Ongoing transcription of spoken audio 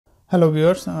Hello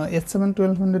viewers, I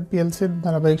S7-1200 PLC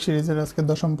ধারাবাহিক সিরিজের আজকে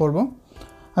দশম পর্ব।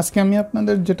 আজকে আমি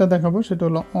আপনাদের যেটা দেখাবো সেটা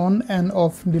হলো on and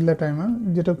of delay timer,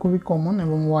 যেটা খুবই কমন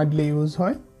এবং ওয়াইডলি ইউজ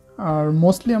হয়। আর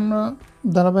মোস্টলি আমরা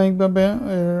ধারাবাহিকভাবে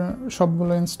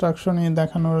সবগুলো ইনস্ট্রাকশনই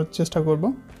দেখানোর চেষ্টা করব।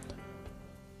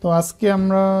 তো আজকে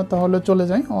আমরা তাহলে চলে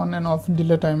যাই অন অ্যান্ড অফ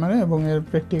ডিলে টাইমারে এবং এর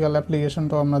প্র্যাকটিক্যাল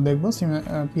অ্যাপ্লিকেশনটাও আমরা দেখব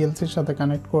পিএলসির সাথে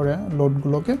কানেক্ট করে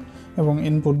লোডগুলোকে এবং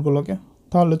ইনপুটগুলোকে।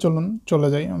 তাহলে চলে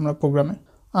যাই আমরা প্রোগ্রামে।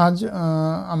 আজ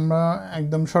আমরা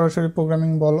একদম সরাসরি প্রোগ্রামিং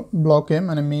ব্লকে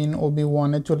মানে মেইন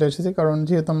OB1-এ চলে এসেছি, কারণ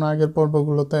যেহেতু আমরা আগের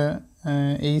পর্বগুলোতে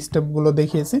এই স্টেপগুলো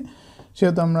দেখিয়েছি,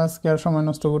 সেহেতু আমরা আজকে আর সময়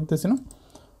নষ্ট করতেছি না।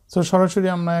 সো সরাসরি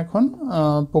আমরা এখন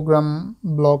প্রোগ্রাম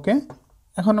ব্লকে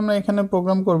এখন আমরা এখানে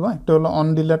প্রোগ্রাম করব। একটা হলো অন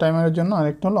ডিলে টাইমারের জন্য আর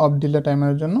একটা হলো অফ ডিলে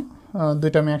টাইমারের জন্য।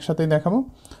 দুইটা আমি একসাথেই দেখাবো।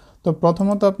 তো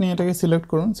প্রথমত আপনি এটাকে সিলেক্ট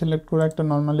করুন, সিলেক্ট করে একটা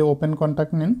নর্মালি ওপেন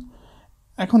কন্ট্যাক্ট নিন।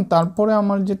 এখন তারপরে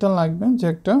আমার যেটা লাগবে যে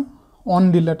একটা অন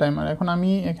ডিলে টাইমার। এখন আমি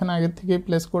এখানে আগের থেকে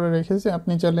প্লেস করে রেখেছি,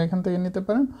 আপনি চাইলে এখান থেকে নিতে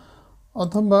পারেন,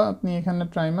 অথবা আপনি এখানে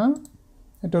টাইমার,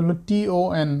 এটা হলো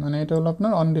TON, মানে এটা হলো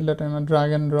আপনার on delay timer, drag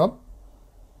and drop.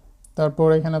 তারপর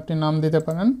এখানে আপনি নাম দিতে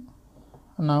পারেন,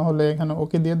 না হলে এখানে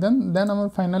ওকে দিয়ে দেন আমার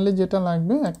ফাইনালি যেটা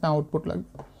লাগবে একটা আউটপুট লাগবে।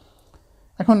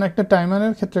 এখন একটা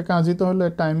টাইমারের ক্ষেত্রে কাজই তো হলো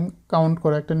টাইম কাউন্ট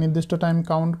করে, একটা নির্দিষ্ট টাইম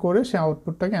কাউন্ট করে সে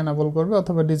আউটপুটটাকে এনাবল করবে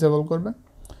অথবা ডিসেবল করবে।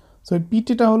 সো এই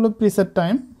পিটিটা হলো প্রিসেট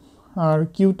টাইম, আর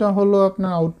কিউটা হলো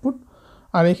আপনার আউটপুট,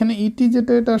 আর এখানে ইটি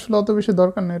যেটা, এটা আসলে অত বেশি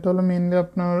দরকার নেই। এটা হলো মেইনলি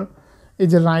আপনার এই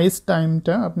যে রাইস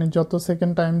টাইমটা, আপনি যত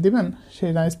সেকেন্ড টাইম দিবেন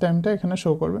সেই রাইস টাইমটা এখানে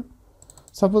শো করবে।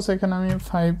 সাপোজ এখানে আমি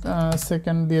 5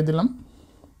 সেকেন্ড দিয়ে দিলাম।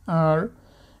 আর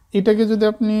এটাকে যদি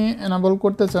আপনি এনাবল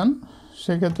করতে চান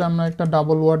সেক্ষেত্রে আমরা একটা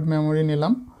ডাবল ওয়ার্ড মেমোরি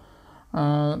নিলাম,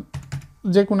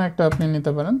 যে কোনো একটা আপনি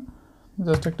নিতে পারেন,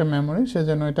 জাস্ট একটা মেমোরি, সে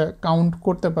যেন এটা কাউন্ট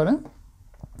করতে পারে।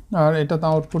 আর এটা তো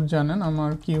আউটপুট জানেন আমার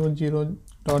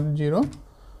Q0.0।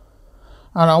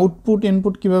 আর আউটপুট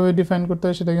ইনপুট কিভাবে ডিফাইন করতে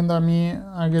হয় সেটা কিন্তু আমি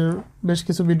আগের বেশ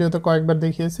কিছু ভিডিওতে কয়েকবার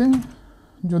দেখিয়েছি,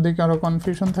 যদি কারো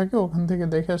কনফিউশন থাকে ওখান থেকে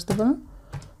দেখে আসতে পারেন।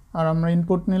 আর আমরা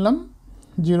ইনপুট নিলাম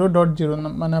 0.0,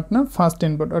 মানে আপনার ফার্স্ট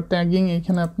ইনপুট। আর ট্যাগিং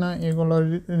এখানে আপনার এগুলো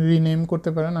রিনেম করতে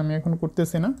পারেন, আমি এখন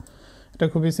করতেছি না, এটা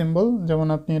খুবই সিম্পল। যেমন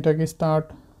আপনি এটাকে স্টার্ট,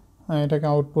 এটাকে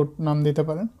আউটপুট নাম দিতে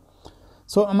পারেন।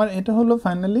 সো আমার এটা হলো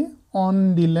finally on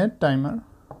delay timer.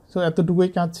 So এতটুকুই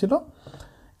কাজ ছিল।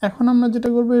 এখন আমরা যেটা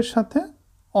করবো এর সাথে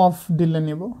অফ ডিলে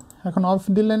নিব। এখন অফ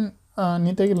ডিলে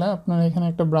নিতে গেলে আপনারা এখানে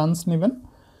একটা ব্রাঞ্চ নেবেন,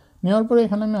 নেওয়ার পরে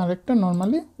এখানে আমি আরেকটা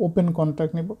নর্মালি ওপেন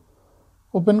কন্ট্রাক্ট নেব।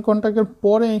 ওপেন কন্ট্রাক্টের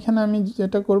পরে এখানে আমি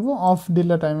যেটা করব অফ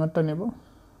ডিলে টাইমারটা নেব,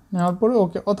 নেওয়ার পরে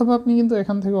ওকে, অথবা আপনি কিন্তু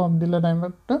এখান থেকে of delay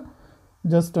টাইমারটা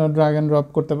just drag and drop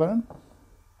করতে পারেন।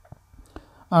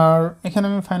 আর এখানে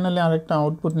আমি ফাইনালি আরেকটা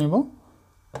আউটপুট নিব,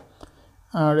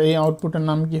 আর এই আউটপুটের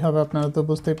নাম কি হবে আপনারা তো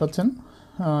বুঝতেই পাচ্ছেন,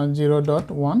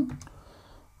 0.1।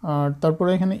 আর তারপরে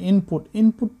এখানে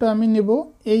ইনপুটটা আমি নেব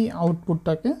এই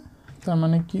আউটপুটটাকে, তার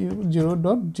মানে কি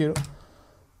 0.0,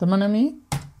 তার মানে আমি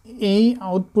এই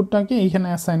আউটপুটটাকে এইখানে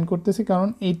অ্যাসাইন করতেছি, কারণ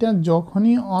এইটা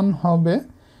যখনই অন হবে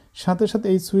সাথে সাথে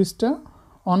এই সুইচটা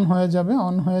অন হয়ে যাবে,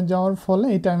 অন হয়ে যাওয়ার ফলে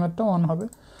এই টাইমারটা অন হবে।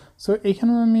 সো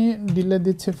এখানেও আমি ডিলে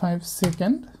দিচ্ছি 5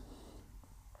 সেকেন্ড।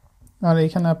 আর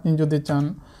এখানে আপনি যদি চান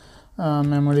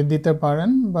মেমোরি দিতে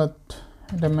পারেন, বাট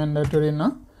এটা ম্যান্ডেটরি না,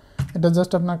 এটা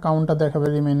জাস্ট আপনার কাউন্টটা দেখাবে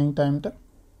রিমেনিং টাইমটা।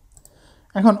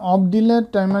 এখন অফ ডিলে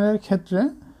টাইমারের ক্ষেত্রে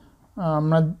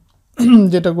আমরা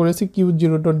যেটা করেছি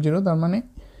Q0.0, তার মানে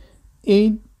এই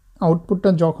আউটপুটটা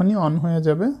যখনই অন হয়ে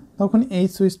যাবে তখন এই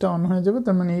সুইচটা অন হয়ে যাবে,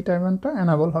 তার মানে এই টাইমারটা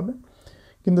এনাবল হবে।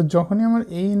 কিন্তু যখনই আমার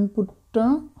এই ইনপুটটা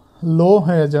লো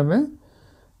হয়ে যাবে,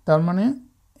 তার মানে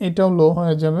এটাও লো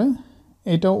হয়ে যাবে,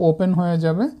 এটাও ওপেন হয়ে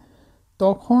যাবে,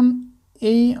 তখন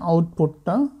এই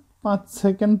আউটপুটটা 5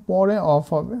 সেকেন্ড পরে অফ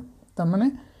হবে। তার মানে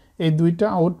এই দুইটা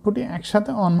আউটপুটই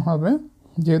একসাথে অন হবে,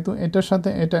 যেহেতু এটার সাথে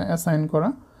এটা অ্যাসাইন করা।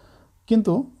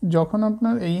 কিন্তু যখন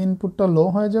আপনার এই ইনপুটটা লো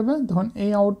হয়ে যাবে তখন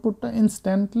এই আউটপুটটা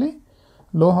ইনস্ট্যান্টলি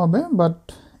লো হবে, বাট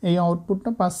এই আউটপুটটা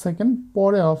 5 সেকেন্ড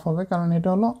পরে অফ হবে, কারণ এটা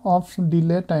হলো অফ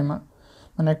ডিলে টাইমার,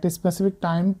 মানে একটা স্পেসিফিক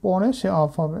টাইম পরে সে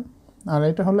অফ হবে। আর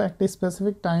এটা হলো একটা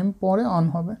স্পেসিফিক টাইম পরে অন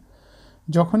হবে।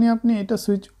 যখনই আপনি এটা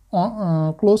সুইচ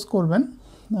ক্লোজ করবেন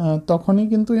তখনই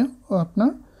কিন্তু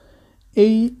আপনার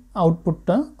এই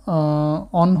আউটপুটটা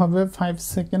অন হবে 5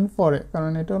 সেকেন্ড পরে,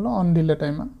 কারণ এটা হলো on delay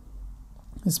timer,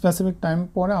 specific time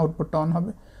পরে আউটপুটটা অন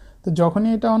হবে। তো যখনই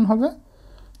এটা অন হবে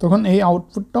তখন এই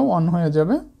আউটপুটটাও অন হয়ে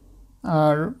যাবে।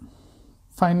 আর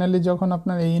ফাইনালি যখন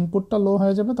আপনার এই ইনপুটটা লো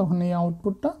হয়ে যাবে তখন এই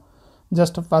আউটপুটটা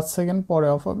জাস্ট 5 সেকেন্ড পরে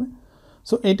অফ হবে।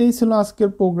 সো এটাই ছিল আজকের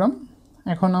প্রোগ্রাম।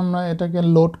 এখন আমরা এটাকে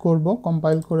লোড করব,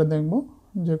 কম্পাইল করে দেখব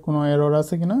যে কোনো এরর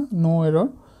আছে কিনা। No error,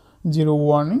 0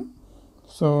 warning,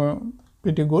 so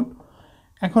pretty good.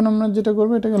 এখন আমরা যেটা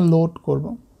করব এটাকে লোড করব।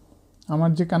 আমার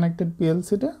যে কানেক্টেড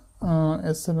পিএলসিটা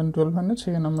S7-1200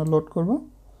 সেখানে আমরা লোড করব।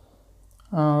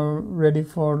 Ready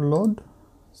for load.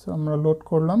 সো আমরা লোড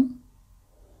করলাম।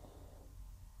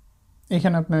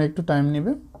 এখানে আপনার একটু টাইম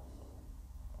নেবে।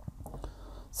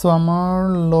 সো আমার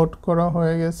লোড করা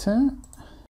হয়ে গেছে।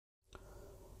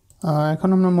 এখন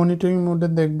আমরা মনিটরিং মোডে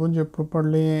দেখব যে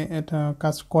প্রপারলি এটা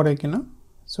কাজ করে কিনা।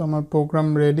 সো আমার প্রোগ্রাম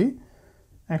রেডি।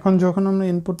 এখন যখন আমরা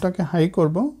ইনপুটটাকে হাই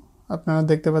করব, আপনারা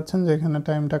দেখতে পাচ্ছেন যে এখানে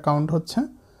টাইমটা কাউন্ট হচ্ছে,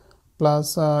 প্লাস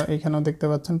এখানেও দেখতে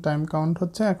পাচ্ছেন টাইম কাউন্ট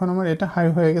হচ্ছে। এখন আমার এটা হাই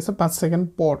হয়ে গেছে 5 সেকেন্ড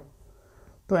পর।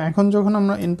 তো এখন যখন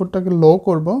আমরা ইনপুটটাকে লো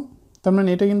করব, তার মানে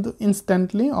এটা কিন্তু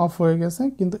ইনস্ট্যান্টলি অফ হয়ে গেছে,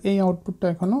 কিন্তু এই আউটপুটটা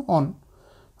এখনও অন,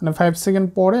 মানে 5 সেকেন্ড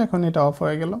পরে এখন এটা অফ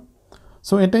হয়ে গেল।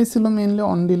 সো এটাই ছিল mainly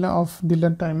on delay of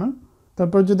ডিলের timer.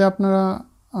 তারপর যদি আপনারা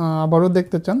আবারও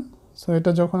দেখতে চান, সো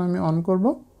এটা যখন আমি অন করব,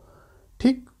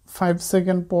 ঠিক 5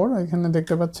 সেকেন্ড পর এখানে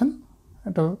দেখতে পাচ্ছেন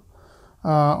এটা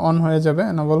অন হয়ে যাবে,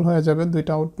 এনাবল হয়ে যাবে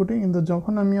দুইটা আউটপুটই। কিন্তু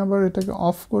যখন আমি আবার এটাকে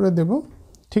অফ করে দেব,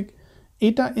 ঠিক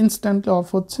এটা ইনস্ট্যান্টলি অফ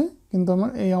হচ্ছে, কিন্তু আমার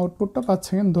এই আউটপুটটা 5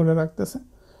 সেকেন্ড ধরে রাখতেছে।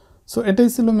 সো এটাই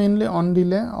ছিল mainly on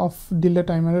delay of delay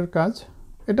টাইমারের কাজ।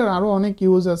 এটার আরও অনেক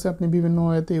ইউজ আছে, আপনি বিভিন্ন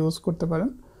ওয়েতে ইউজ করতে পারেন।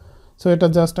 সো এটা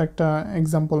জাস্ট একটা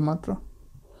এক্সাম্পল মাত্র।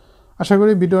 আশা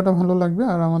করি ভিডিওটা ভালো লাগবে,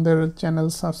 আর আমাদের চ্যানেল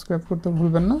সাবস্ক্রাইব করতে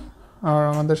ভুলবেন না, আর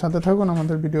আমাদের সাথে থাকুন,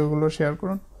 আমাদের ভিডিওগুলো শেয়ার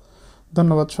করুন।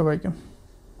 ধন্যবাদ সবাইকে।